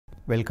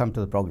Welcome to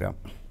the program.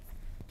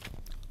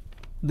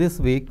 This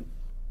week,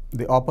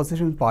 the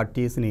opposition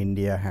parties in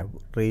India have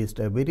raised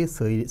a very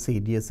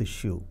serious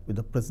issue with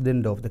the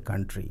president of the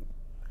country,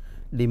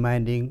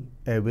 demanding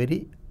a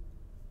very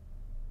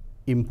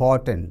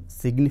important,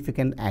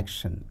 significant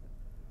action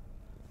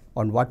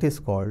on what is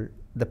called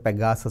the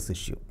PEGASUS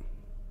issue.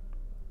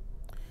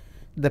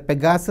 The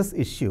PEGASUS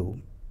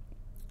issue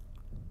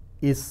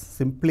is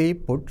simply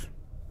put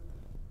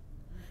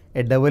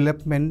a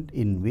development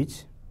in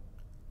which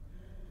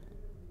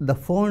the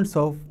phones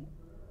of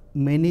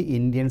many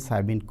Indians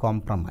have been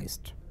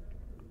compromised.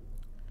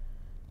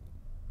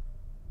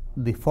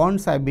 The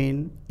phones have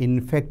been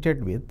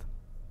infected with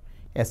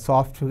a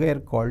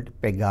software called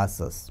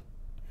PEGASUS,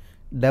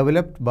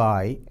 developed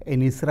by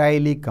an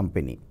Israeli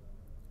company,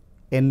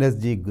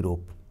 NSG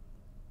Group.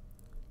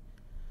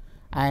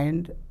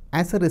 And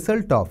as a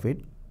result of it,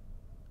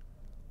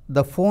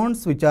 the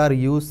phones which are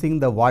using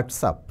the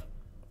WhatsApp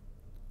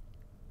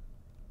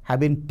have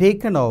been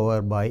taken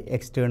over by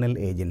external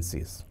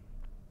agencies.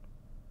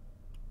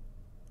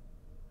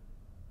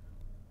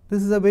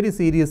 This is a very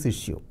serious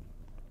issue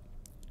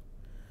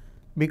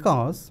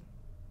because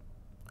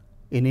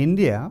in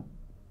India,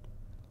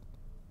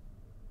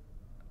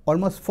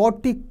 almost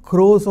 40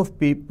 crores of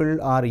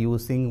people are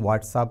using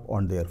WhatsApp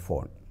on their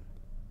phone.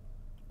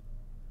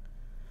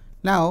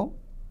 Now,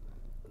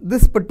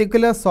 this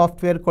particular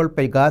software called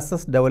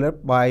PEGASUS,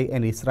 developed by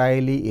an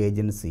Israeli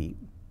agency,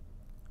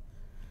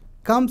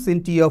 comes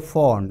into your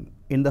phone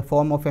in the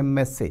form of a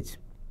message.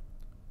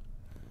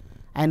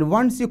 And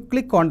once you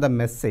click on the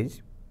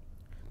message,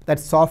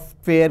 that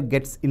software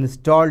gets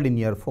installed in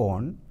your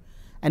phone,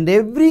 and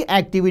every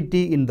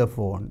activity in the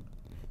phone,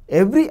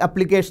 every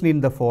application in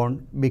the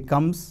phone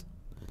becomes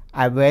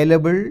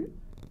available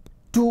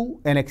to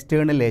an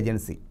external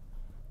agency.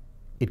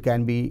 It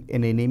can be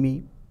an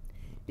enemy,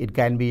 it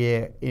can be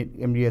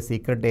a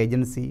secret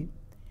agency,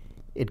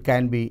 it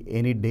can be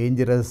any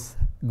dangerous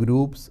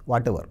groups,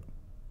 whatever.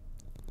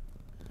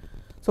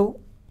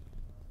 So,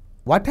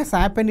 what has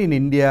happened in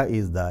India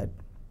is that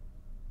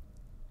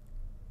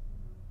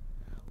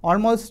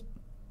almost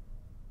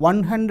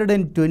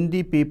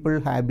 120 people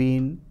have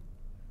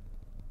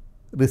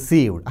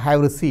received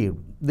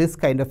this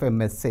kind of a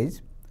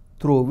message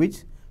through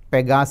which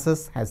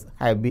PEGASUS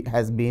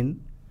has been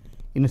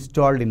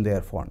installed in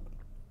their phone.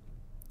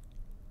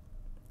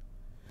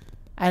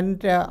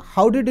 And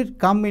how did it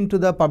come into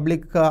the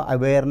public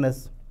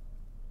awareness?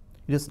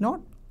 It is not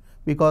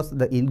because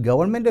the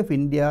government of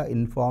India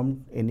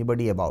informed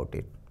anybody about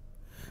it.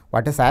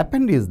 What has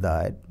happened is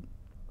that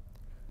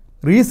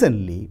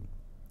recently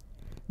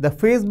the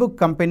Facebook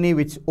company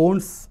which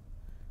owns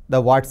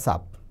the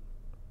WhatsApp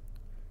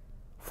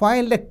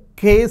filed a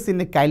case in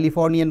a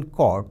Californian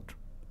court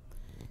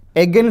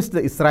against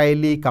the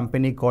Israeli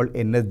company called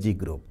NSG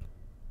Group.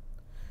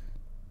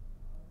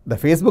 The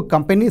Facebook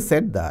company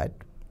said that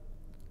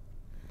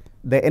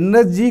the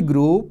NSG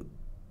Group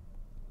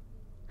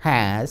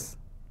has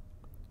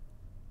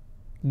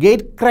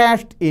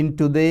gate-crashed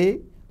into the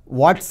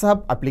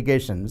WhatsApp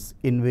applications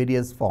in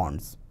various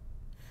phones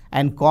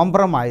and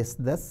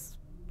compromised the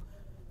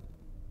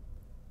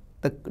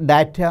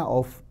data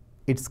of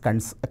its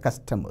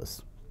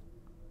customers.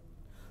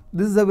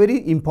 This is a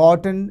very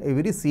important, a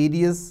very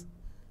serious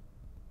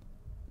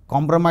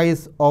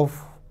compromise of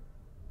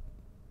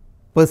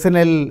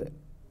personal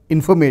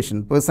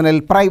information,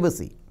 personal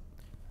privacy,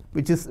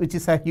 which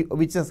is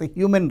a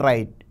human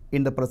right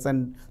in the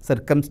present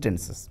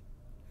circumstances.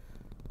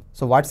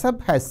 So,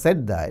 WhatsApp has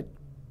said that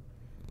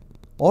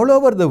all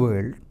over the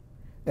world,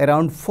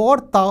 around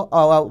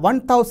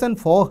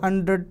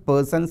 1,400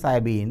 persons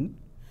have been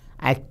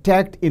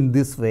attacked in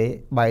this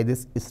way by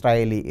this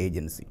Israeli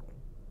agency.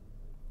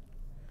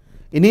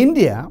 In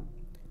India,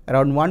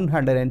 around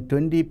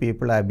 120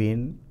 people have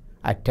been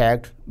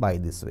attacked by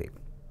this way.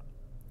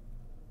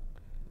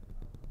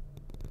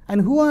 And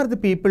who are the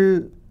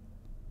people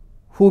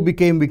who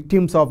became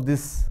victims of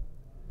this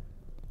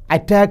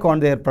attack on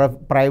their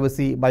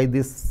privacy by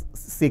these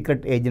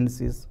secret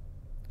agencies?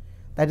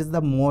 That is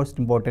the most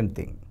important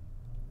thing.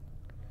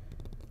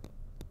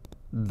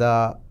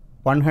 The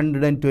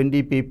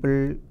 120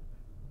 people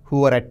who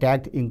were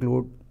attacked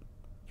include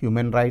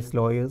human rights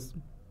lawyers,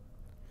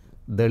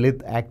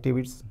 Dalit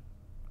activists,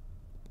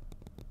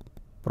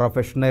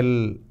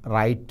 professional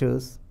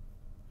writers,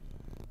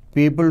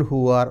 people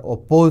who are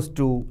opposed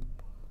to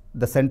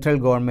the central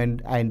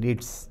government and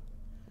its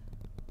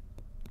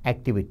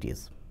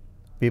activities,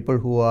 people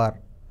who are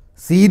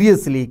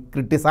seriously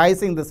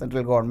criticizing the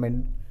central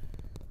government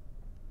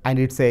and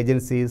its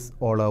agencies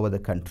all over the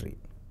country,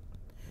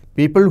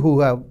 people who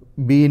have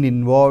been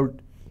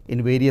involved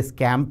in various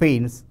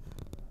campaigns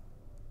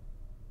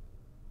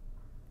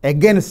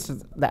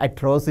against the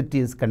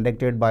atrocities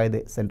conducted by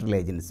the central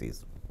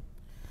agencies.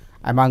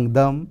 Among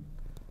them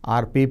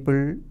are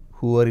people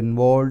who were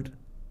involved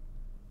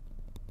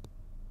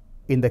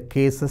in the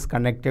cases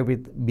connected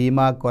with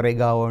Bhima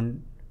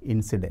Koregaon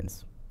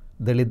incidents,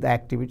 Dalit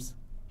activists,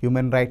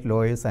 human rights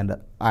lawyers,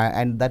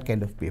 and that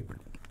kind of people.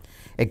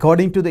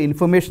 According to the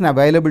information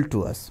available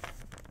to us,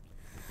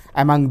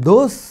 Among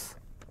those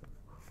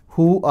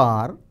who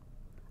are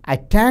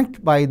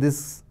attacked by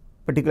this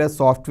particular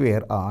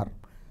software are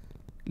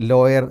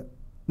lawyer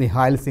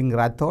Nihal Singh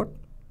Rathod,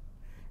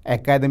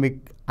 academic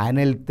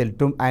Anand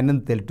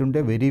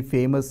Teltunde, very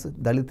famous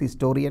Dalit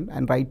historian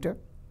and writer,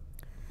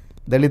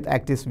 Dalit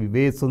activist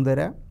Vivek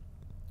Sundara,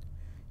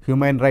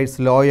 human rights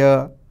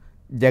lawyer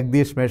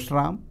Jagdish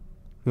Meshram,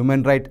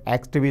 human rights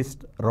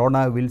activist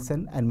Rona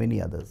Wilson, and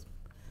many others.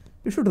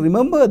 You should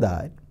remember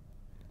that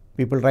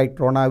people like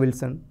Rona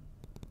Wilson,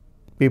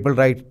 people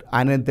like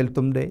Anand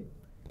Teltunde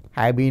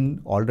have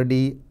been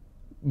already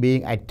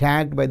being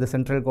attacked by the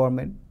central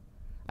government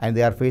and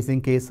they are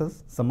facing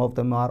cases. Some of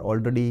them are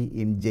already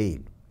in jail.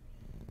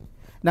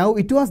 Now,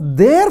 it was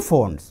their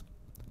phones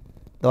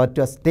that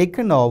was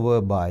taken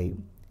over by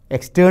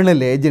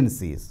external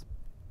agencies,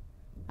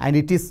 and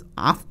it is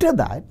after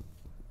that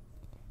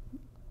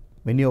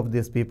many of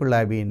these people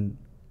have been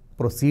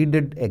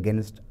proceeded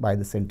against by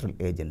the central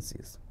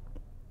agencies.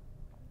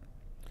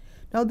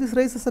 Now, this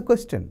raises a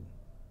question.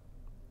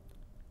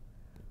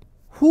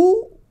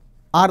 Who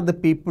are the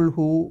people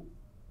who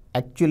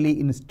actually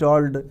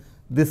installed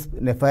this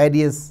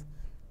nefarious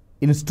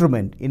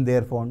instrument in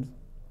their phones?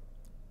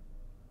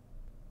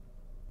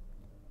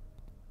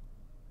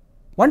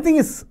 One thing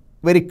is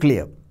very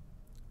clear.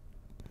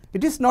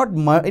 It is not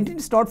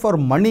for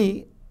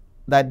money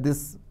that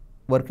this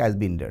work has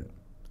been done,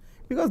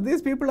 because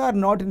these people are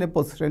not in a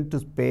position to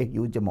pay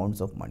huge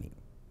amounts of money.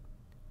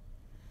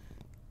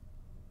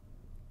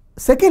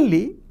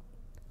 Secondly,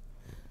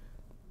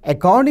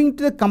 according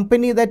to the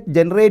company that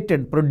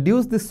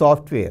produced this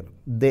software,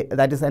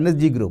 that is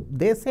NSG Group,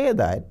 they say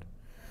that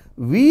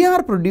we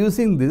are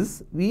producing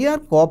this, we are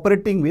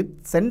cooperating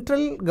with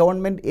central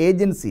government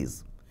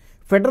agencies,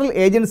 federal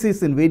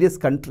agencies in various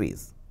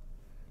countries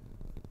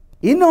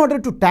in order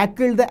to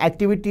tackle the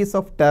activities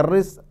of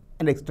terrorist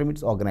and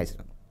extremist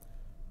organizations.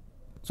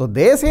 So,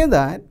 they say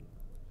that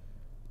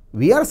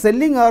we are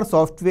selling our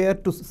software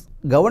to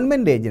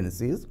government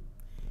agencies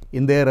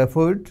in their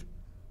effort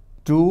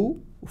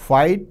to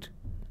fight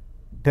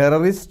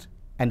terrorist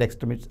and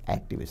extremist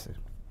activism.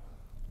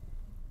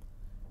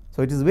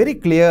 So, it is very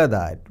clear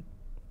that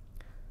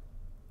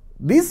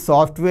this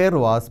software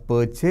was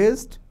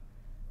purchased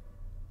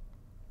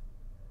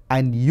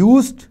and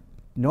used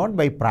not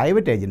by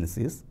private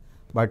agencies,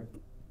 but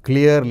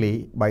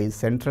clearly by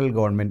central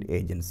government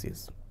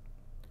agencies.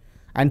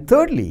 And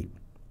thirdly,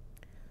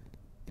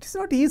 it is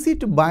not easy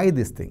to buy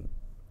this thing.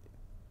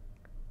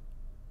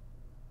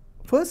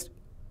 First,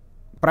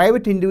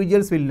 private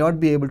individuals will not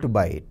be able to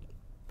buy it.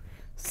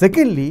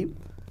 Secondly,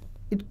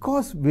 it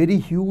costs very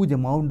huge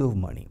amount of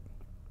money.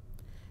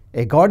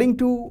 According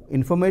to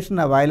information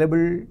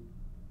available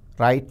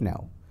right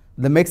now,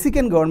 the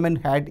Mexican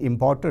government had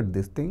imported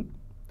this thing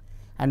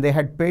and they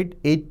had paid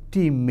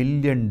 $80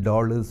 million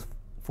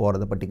for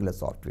the particular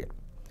software.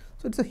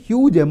 So, it is a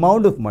huge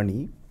amount of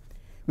money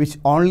which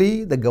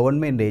only the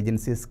government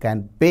agencies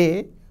can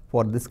pay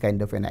for this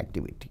kind of an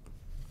activity.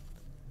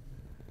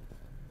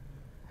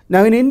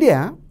 Now, in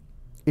India,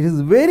 it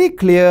is very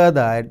clear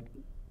that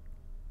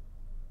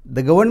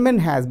the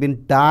government has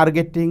been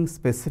targeting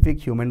specific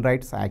human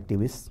rights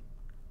activists,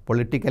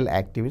 political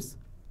activists,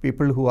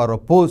 people who are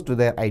opposed to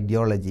their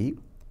ideology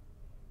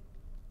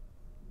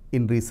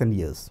in recent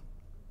years.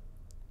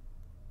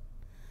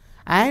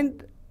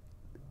 And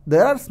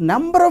there are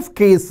number of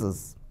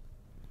cases,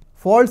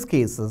 false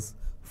cases,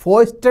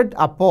 foisted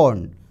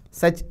upon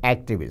such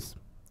activists.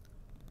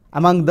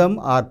 Among them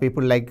are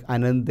people like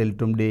Anand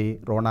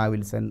Teltunde, Rona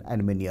Wilson,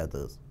 and many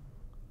others.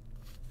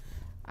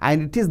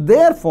 And it is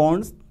their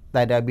phones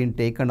that have been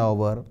taken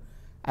over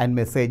and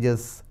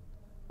messages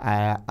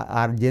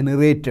are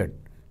generated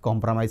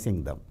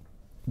compromising them.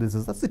 This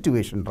is the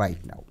situation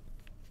right now.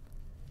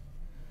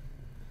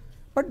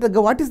 But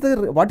what is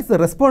the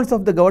response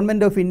of the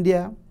government of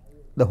India?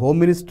 The Home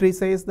Ministry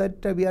says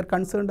that we are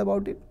concerned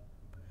about it.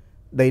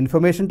 The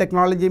Information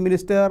Technology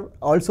Minister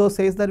also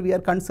says that we are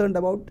concerned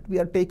about it. We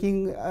are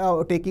taking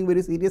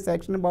very serious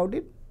action about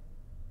it.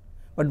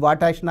 But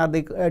what action are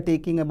they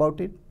taking about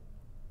it?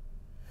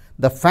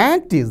 The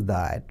fact is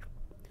that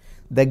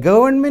the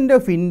government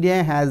of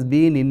India has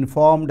been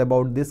informed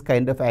about this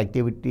kind of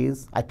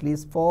activities at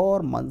least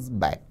 4 months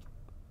back,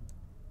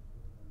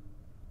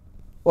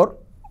 or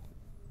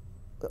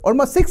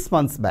almost 6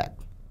 months back,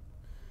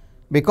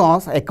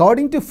 because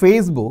according to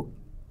Facebook,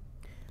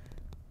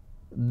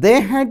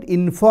 they had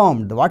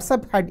informed,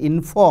 WhatsApp had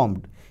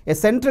informed a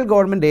central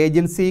government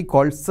agency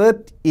called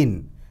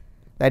CERT-IN,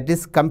 that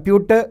is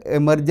Computer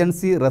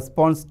Emergency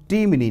Response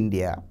Team in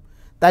India,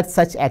 that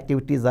such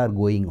activities are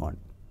going on.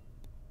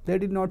 They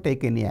did not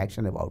take any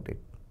action about it.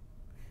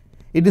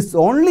 It is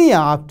only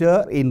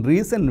after, in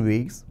recent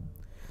weeks,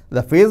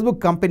 the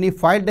Facebook company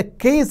filed a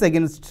case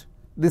against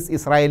this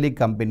Israeli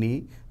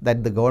company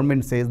that the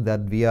government says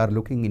that we are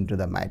looking into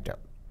the matter.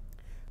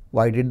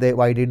 Why did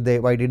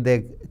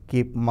they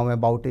keep mum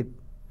about it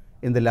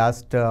in the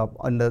last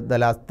under the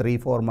last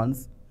 3-4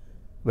 months,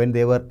 when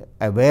they were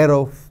aware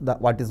of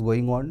what is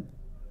going on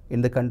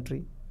in the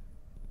country,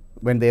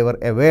 when they were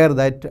aware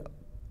that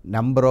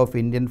number of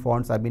Indian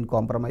phones have been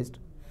compromised,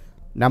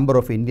 number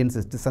of Indian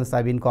citizens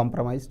have been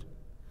compromised.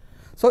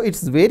 So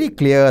it's very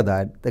clear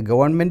that the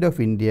government of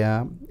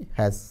India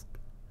has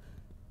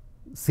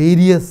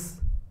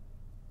serious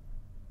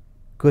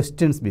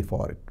questions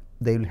before it.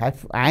 They will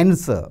have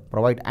to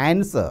provide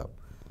answer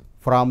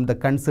from the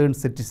concerned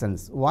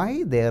citizens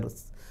why their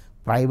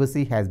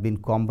privacy has been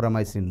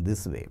compromised in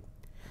this way,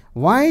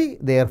 why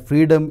their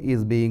freedom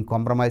is being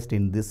compromised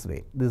in this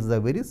way. This is a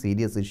very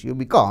serious issue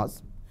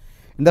because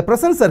in the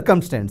present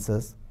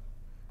circumstances,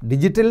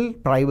 digital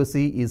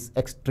privacy is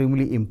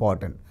extremely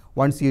important.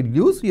 Once you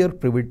lose your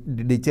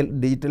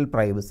digital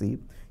privacy,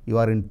 you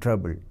are in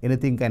trouble.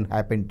 Anything can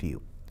happen to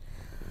you.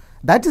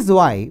 That is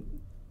why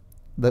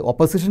the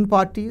opposition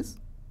parties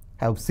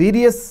have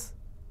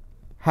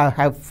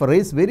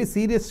raised very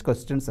serious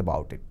questions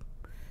about it.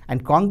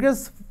 And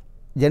Congress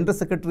General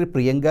Secretary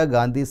Priyanka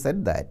Gandhi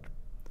said that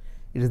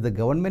it is the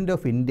government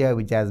of India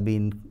which has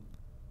been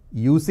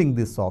using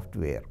this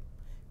software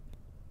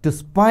to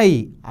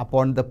spy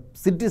upon the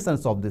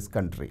citizens of this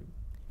country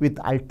with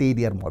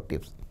ulterior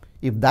motives.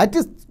 If that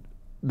is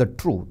the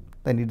truth,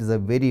 then it is a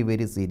very,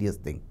 very serious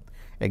thing.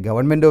 A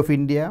government of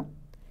India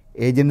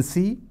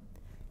agency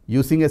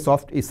using a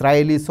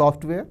Israeli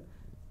software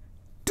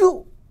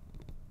to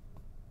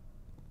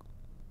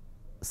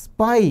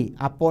spy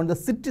upon the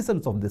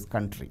citizens of this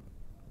country.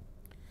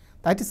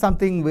 That is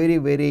something very,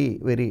 very,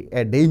 very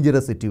a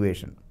dangerous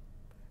situation.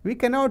 We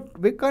cannot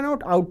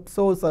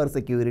outsource our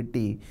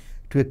security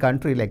to a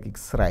country like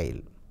Israel.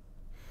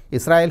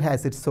 Israel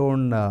has its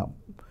own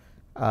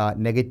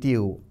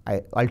negative,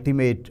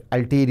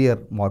 ulterior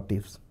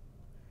motives.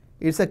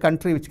 It's a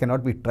country which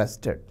cannot be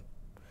trusted.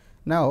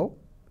 Now,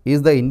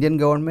 is the Indian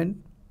government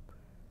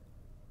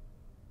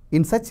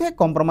in such a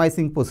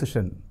compromising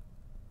position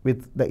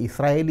with the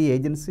Israeli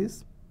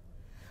agencies?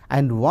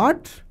 And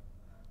what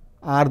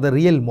are the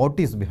real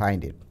motives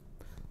behind it?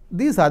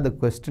 These are the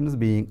questions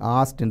being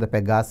asked in the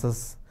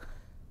PEGASUS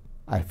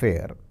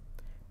affair.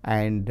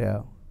 And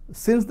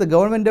since the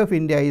government of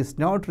India is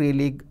not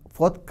really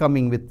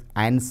forthcoming with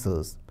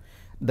answers,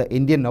 the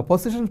Indian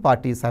opposition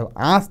parties have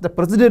asked the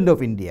President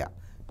of India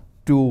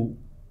to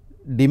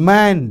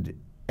demand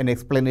an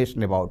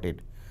explanation about it,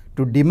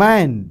 to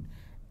demand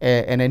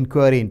an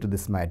inquiry into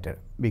this matter,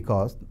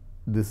 because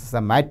this is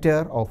a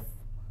matter of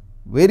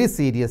very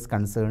serious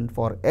concern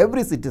for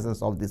every citizen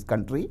of this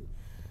country,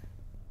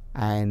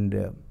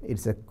 and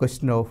it's a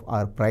question of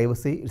our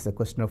privacy, it's a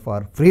question of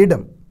our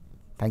freedom.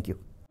 Thank you.